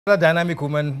Dynamic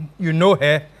woman, you know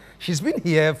her. She's been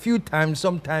here a few times,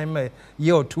 sometime a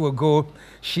year or two ago.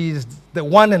 She's the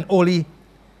one and only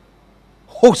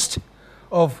host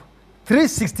of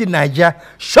 360 Naija.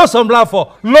 Show some love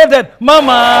for Loaded Mama.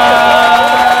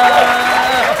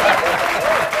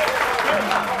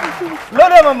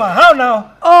 Loaded Mama, how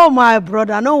now? Oh my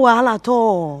brother, no wahala at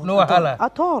all. No wahala?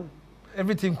 At all.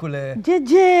 Everything cool.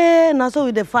 JJ, now so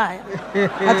with the fire.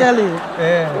 I tell you.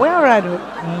 Yeah. We're all right.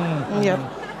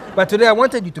 Yeah. But today I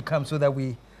wanted you to come so that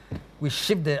we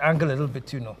shift the angle a little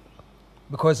bit, you know,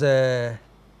 because I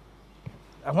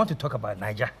want to talk about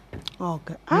Naija.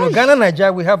 Okay. You know, Ghana and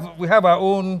Naija, we have our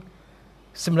own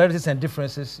similarities and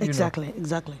differences. Exactly, you know.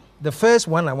 exactly. The first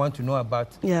one I want to know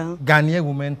about, Ghanaian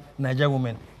women, Naija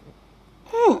women.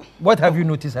 What have you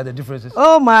noticed are the differences?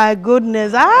 Oh my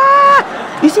goodness.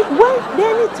 You see,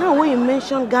 anytime when you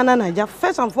mention Ghana and Naija,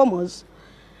 first and foremost,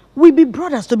 we be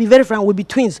brothers, to be very frank, we be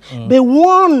twins. But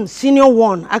one senior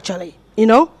one, actually, you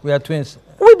know? We are twins.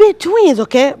 We be twins,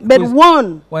 okay? But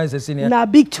one is a senior? Now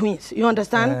big twins, you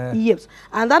understand? Yes.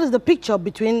 And that is the picture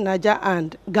between Naija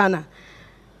and Ghana.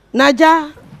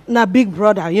 Naija, na big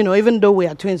brother, you know, even though we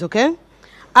are twins, okay?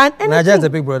 And Naija is a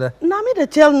big brother. Now me the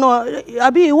tell no,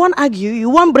 Abi, you won't argue, you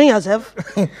won't bring yourself.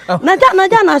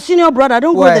 Naija na senior brother,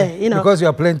 don't go there, you know. Because you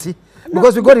are plenty?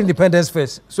 Because we got independence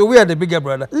first, so we are the bigger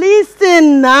brother.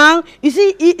 Listen now, you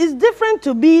see, it's different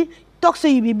to be talk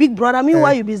say you be big brother,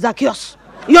 meanwhile you be Zacchaeus.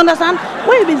 You understand?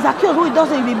 When you be Zacchaeus, who does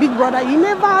say you be big brother, you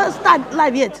never start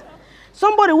life yet.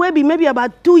 Somebody will be maybe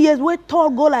about 2 years, where tall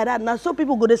go like that. Now, so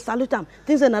people go to salute them.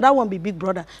 Things another one be big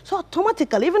brother. So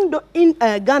automatically, even though in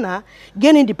Ghana,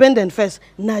 gain independent first,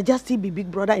 Naija still be big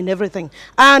brother in everything.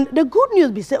 And the good news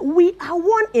be said, we are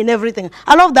one in everything.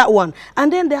 I love that one.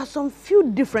 And then there are some few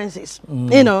differences,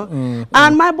 you know.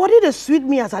 And my body they sweet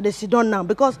me as I sit down now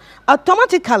because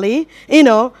automatically, you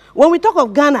know, when we talk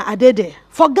of Ghana, I did there.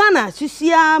 For Ghana, she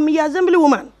see me assembly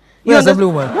woman. You assembly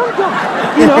woman. Don't jump,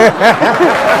 you know.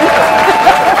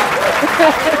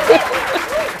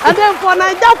 And then for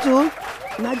Naija too,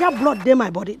 Naija blood in my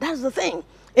body. That's the thing.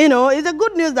 You know, it's a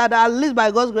good news that at least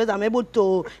by God's grace, I'm able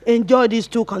to enjoy these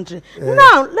two countries.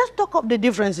 Now, let's talk up the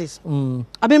differences. I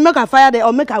mean, make I fire there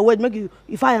or make I wait, make you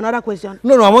fire another question.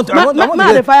 No, I want to.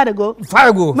 May I fire the go?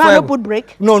 Fire go. May I no put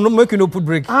break? No, make you no put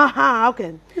break.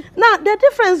 Okay. Now, the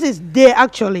difference is there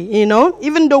actually, you know,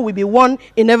 even though we be one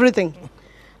in everything.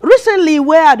 Recently,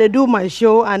 where they do my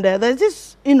show, and there's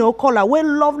this, you know, caller, well,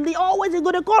 lovely, always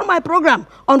go to call my program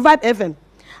on Vibe FM.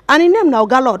 And in name now,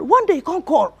 Galord, one day he can't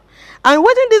call. And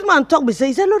when this man talk, he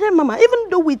said, Loaded Mama, even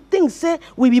though we think, say,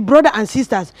 we be brother and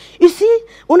sisters, you see,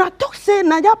 when I talk, say,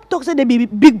 Naija talk, say, they be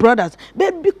big brothers.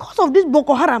 But because of this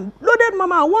Boko Haram, Loaded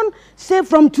Mama, I want say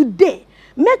from today,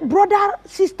 make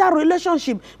brother-sister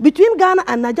relationship between Ghana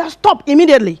and Naija stop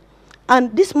immediately.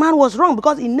 And this man was wrong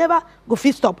because he never go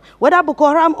fit stop. Whether Boko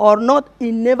Haram or not,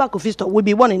 he never go fit stop. We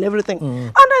be one in everything.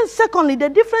 And then secondly, the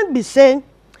difference be saying,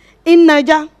 in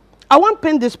Naija, I want to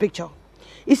paint this picture.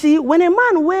 You see, when a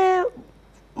man will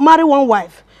marry one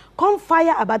wife, come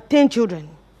fire about 10 children.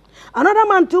 Another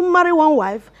man to marry one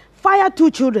wife, fire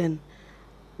 2 children.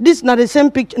 This is not the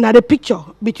same picture, not the picture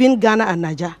between Ghana and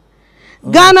Naija.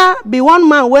 Ghana be one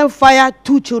man will fire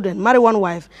 2 children, marry one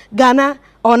wife. Ghana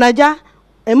or Naija,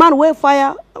 a man will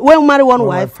marry one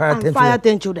wife and fire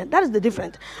 10 children. That is the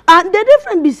difference. And the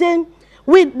difference be saying,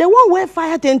 with the one will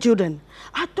fire 10 children,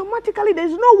 automatically there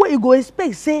is no way you go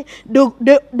expect, say,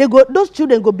 those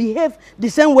children go behave the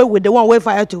same way with the one will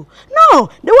fire 2. No,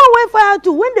 the one will fire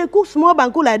 2, when they cook small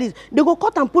banku like this, they go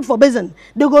cut and put for basin.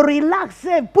 They go relax,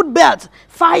 save, put belts,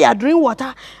 fire, drink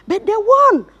water. But the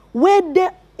one where they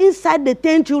inside the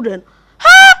 10 children,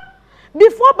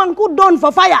 before Banku done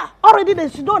for fire, already they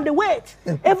sit down, they wait.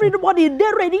 Everybody,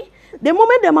 they ready. The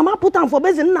moment the mama put on for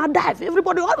basin, now dive.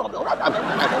 Everybody, now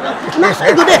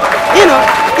stay good there. You know,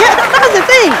 yeah, that's the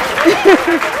thing.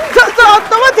 so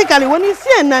automatically, when you see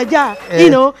a Naija, you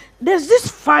know, there's this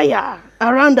fire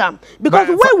around them. Because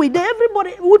where we there,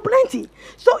 everybody, we plenty.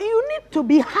 So you need to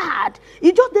be hard.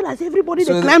 You just tell us everybody,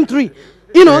 they climb tree.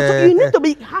 You know, so you need to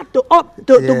be hard to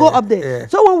go up there.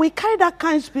 So when we carry that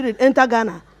kind of spirit enter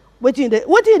Ghana, what do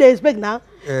they expect now?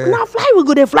 Now fly, we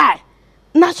go they fly.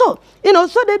 Now so, you know,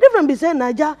 so the difference be saying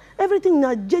Naija, everything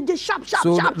now sharp.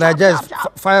 So Naija is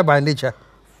fire by nature.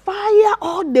 Fire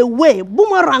all the way,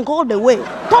 boomerang all the way,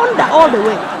 thunder all the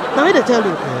way. Now me to tell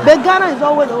you, but Ghana is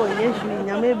always yes,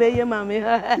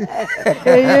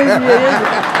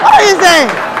 what are you saying?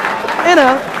 You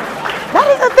know, that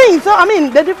is the thing. So I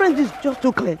mean, the difference is just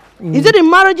too clear. Is it in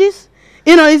marriages?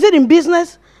 You know, is it in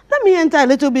business? Let me enter a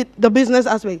little bit the business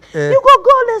aspect. You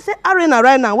go, let's say, Arena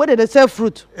right now, where they sell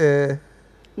fruit.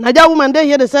 Naija woman, they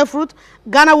here they sell fruit.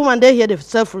 Ghana woman, they here they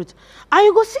sell fruit. And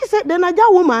you go see, say, the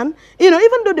Naija woman, you know,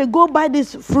 even though they go buy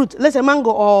this fruit, let's say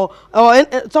mango or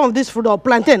some of this fruit or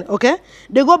plantain, okay?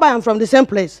 They go buy them from the same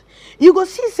place. You go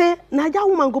see, say, Naija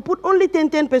woman go put only 10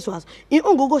 pesos. You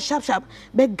go sharp.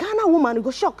 But Ghana woman, you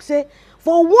go shock, say,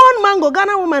 for one mango,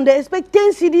 Ghana woman, they expect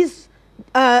 10 cedis,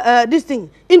 this thing,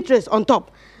 interest on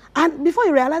top. And before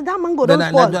you realize that mango don't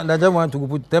spoil. Naija want to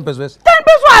put 10 pesos. 10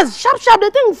 pesos, sharp, the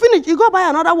thing finish. You go buy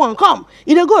another one, come.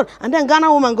 You dey go. And then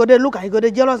Ghana woman go there, look at you, go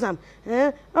there, jealous am.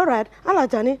 All right, I like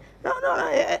Tani. No,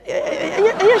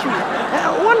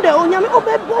 one day, Onyami, oh,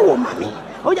 baby, oh, mommy.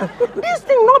 Oh, yeah. This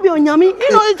thing not be Onyami,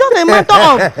 you know, it's just a matter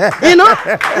of, you know.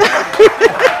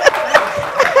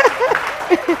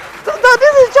 So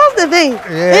this is just the thing,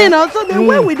 you know. So the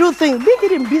way we do things, big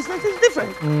it in business is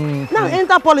different. Now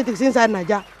enter politics inside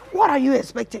Naija. What are you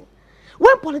expecting?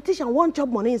 When politicians want chop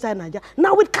money inside Naija,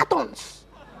 now with cartons,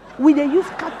 we they use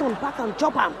carton pack and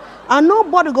chop them, and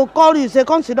nobody go call you say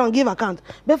come sit down give account.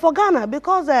 But for Ghana,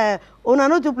 because una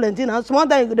no too plenty now, small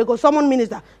time they go summon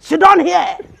minister, sit down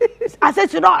here. I said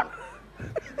sit down.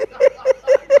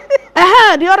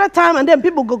 The other time, and then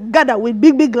people go gather with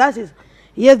big glasses.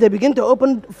 Yes, they begin to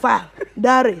open file,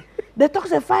 diary. They talk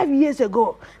say 5 years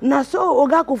ago. Now so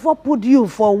Oga Kufuor put you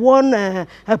for one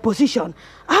position.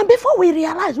 And before we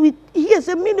realize, we hear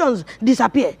say millions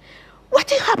disappear. What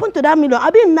happened to that million?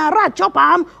 I mean, Nara chop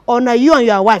arm or na you and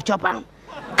your wife chop arm?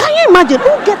 Can you imagine?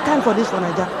 Who get time for this one,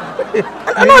 Naija?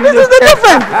 No, this is the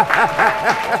difference.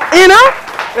 You know?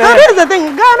 So this is the thing.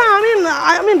 Ghana,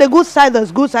 I mean the good side,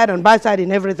 there's good side and bad side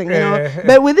in everything, you know.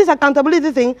 But with this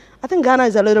accountability thing, I think Ghana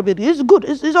is a little bit, it's good,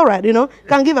 it's all right, you know.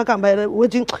 Can give account by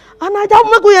waiting. And I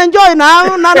don't make we enjoy now.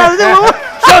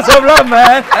 Show some love,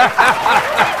 man.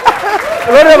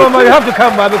 Whatever, man, you have to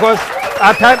come back because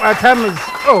our time is.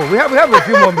 Oh, we have a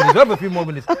few more minutes. We have a few more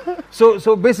minutes.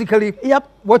 So basically,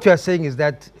 what you are saying is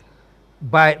that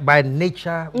by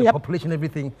nature, the population,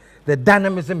 everything, the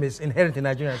dynamism is inherent in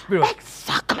Nigerian spirit.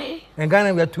 Exactly. And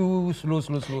Ghana, we are too slow.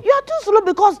 You are too slow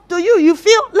because to you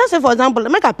feel, let's say for example,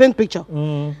 make a paint picture.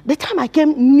 The time I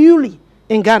came newly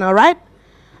in Ghana, right?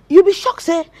 You'll be shocked,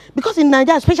 say, because in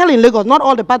Naija, especially in Lagos, not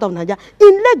all the part of Naija,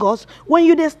 in Lagos, when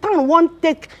you stand one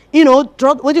take, you know,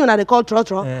 what do you know they call trot?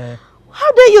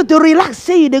 How dare you to relax,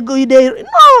 say no,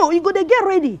 you go they get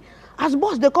ready. As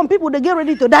boss, they come, people, they get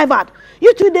ready to dive out.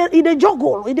 You two, they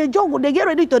juggle, they get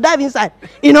ready to dive inside,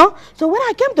 you know? So when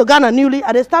I came to Ghana newly,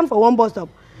 I stand for one bus stop.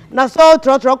 Now, so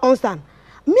trot constant.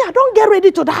 Me, I don't get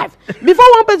ready to dive. Before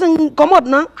one person come out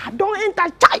now, I don't enter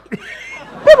chai.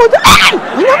 People say,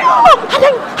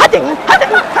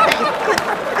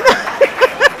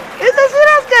 it's a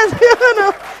serious case, you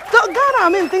know? So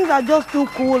Ghana, things are just too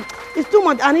cool. It's too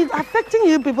much, and it's affecting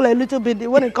you people a little bit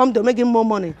when it comes to making more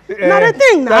money. Now the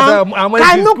thing now,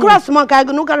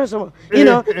 you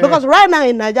know, because right now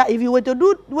in Naija, if you were to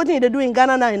do what they do in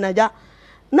Ghana now in Naija,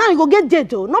 now you go get jet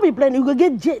too. Not be playing, you go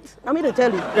get jet. I mean to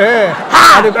tell you.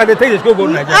 And they take the show go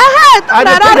Naija. And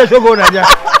they take the show go Naija.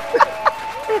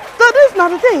 So this is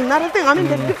not the thing. I mean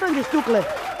the difference is too clear.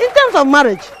 In terms of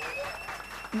marriage,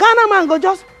 Ghana man go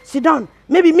just sit down.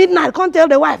 Maybe midnight, can't tell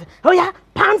the wife, oh yeah,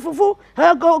 pan fufu,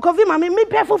 go coffee, me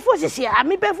pay fufu this year,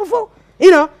 me pay fufu.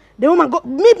 You know, the woman go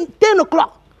 10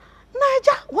 o'clock.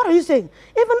 Naija, what are you saying?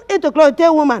 Even 8 o'clock,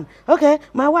 tell woman, okay,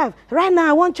 my wife, right now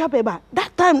I want chop a bar.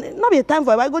 That time, not be a time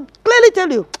for it, I go clearly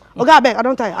tell you, okay, I beg, I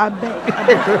don't tell you, I beg,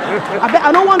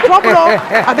 I don't want trouble,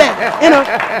 I beg, you know.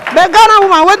 But Ghana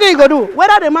woman, what do you go do?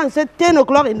 Whether the man said 10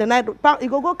 o'clock in the night, you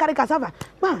go carry cassava.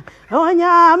 We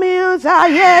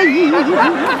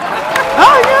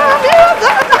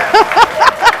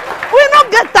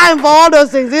don't get time for all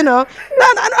those things, you know. No,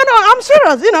 I'm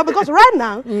serious, you know, because right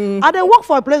now, I dey work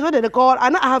for a place where they call,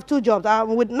 and I have 2 jobs.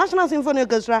 I'm with National Symphony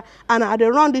Orchestra, and I dey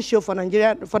run this show for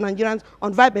Nigerians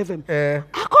on Vibe FM.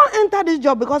 I can't enter this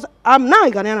job because I'm now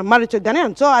a Ghanaian, I'm married to a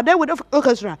Ghanaian, so I dey with the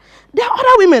orchestra. There are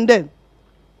other women there.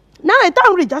 Now the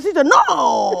time reach, I say, no,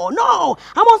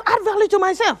 I must add value to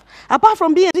myself. Apart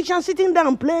from being a musician, sitting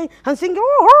down, playing and singing,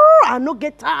 I no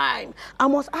get time. I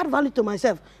must add value to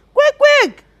myself.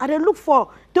 Quick! I dey look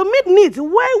for to meet needs.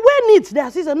 Where needs? They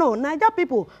say, no, Naija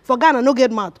people for Ghana no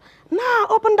get mouth. Now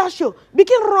open that show,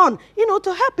 begin run, you know,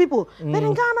 to help people. But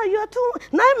in Ghana, you are too.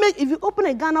 Now if you open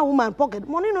a Ghana woman pocket,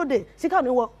 money no day. See how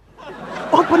they work.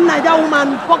 Open Naija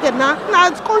woman pocket now. Now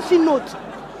it's called C note.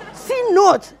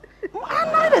 I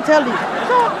know they tell you. So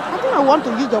I think I want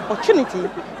to use the opportunity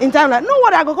in time like, no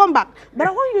worry, I go come back. But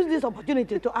I want to use this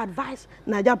opportunity to advise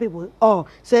Nigerian people. Or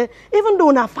say, even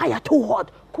though na fire too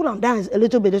hot, cool them down a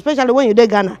little bit, especially when you're there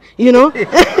Ghana, you know. And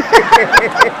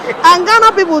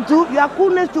Ghana people too, your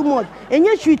coolness too much. And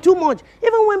yes, you too much.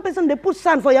 Even when person they put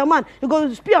sand for your man, you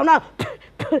go spear now.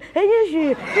 And yes, you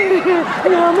we don't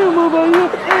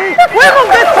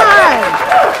get time.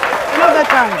 We don't get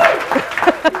time.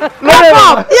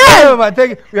 Yeah.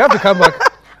 We have to come back.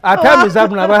 Our time is up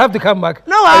now, but I have to come back.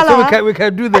 No, so we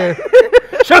can do the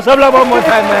show some love one more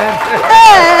time, man.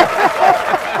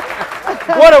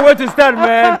 What a way to start,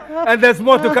 man. And there's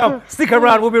more to come. Stick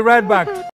around, we'll be right back.